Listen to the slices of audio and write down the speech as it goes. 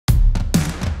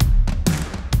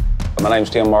My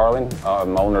name's Tim Marlin.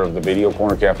 I'm owner of the Video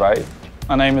Corner Cafe.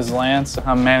 My name is Lance.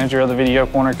 I'm manager of the Video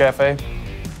Corner Cafe.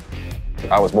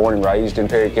 I was born and raised in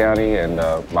Perry County, and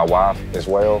my wife as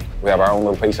well. We have our own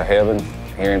little piece of heaven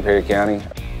here in Perry County.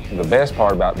 The best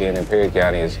part about being in Perry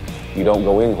County is you don't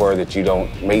go anywhere that you don't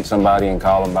meet somebody and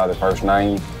call them by their first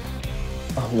name.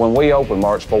 When we opened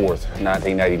March 4th,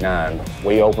 1989,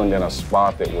 we opened in a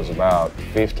spot that was about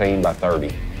 15 by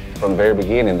 30. From the very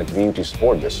beginning, the community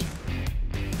supported us.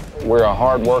 We're a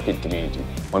hard-working community.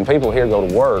 When people here go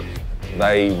to work,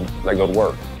 they go to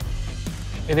work.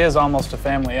 It is almost a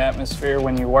family atmosphere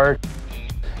when you work.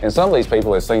 And some of these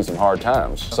people have seen some hard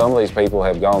times. Some of these people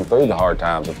have gone through the hard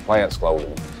times with the plants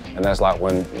closing. And that's like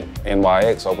when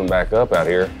NYX opened back up out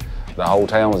here, the whole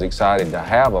town was excited to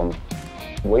have them.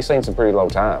 We've seen some pretty low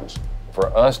times.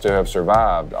 For us to have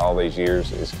survived all these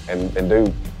years and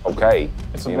do okay.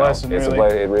 It's a blessing, really.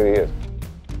 It really is.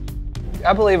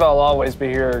 I believe I'll always be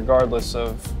here regardless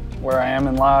of where I am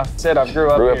in life. I grew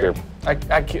up here.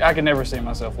 I could never see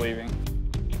myself leaving.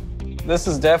 This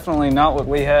is definitely not what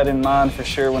we had in mind for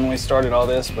sure when we started all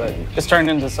this, but it's turned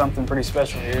into something pretty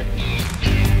special here.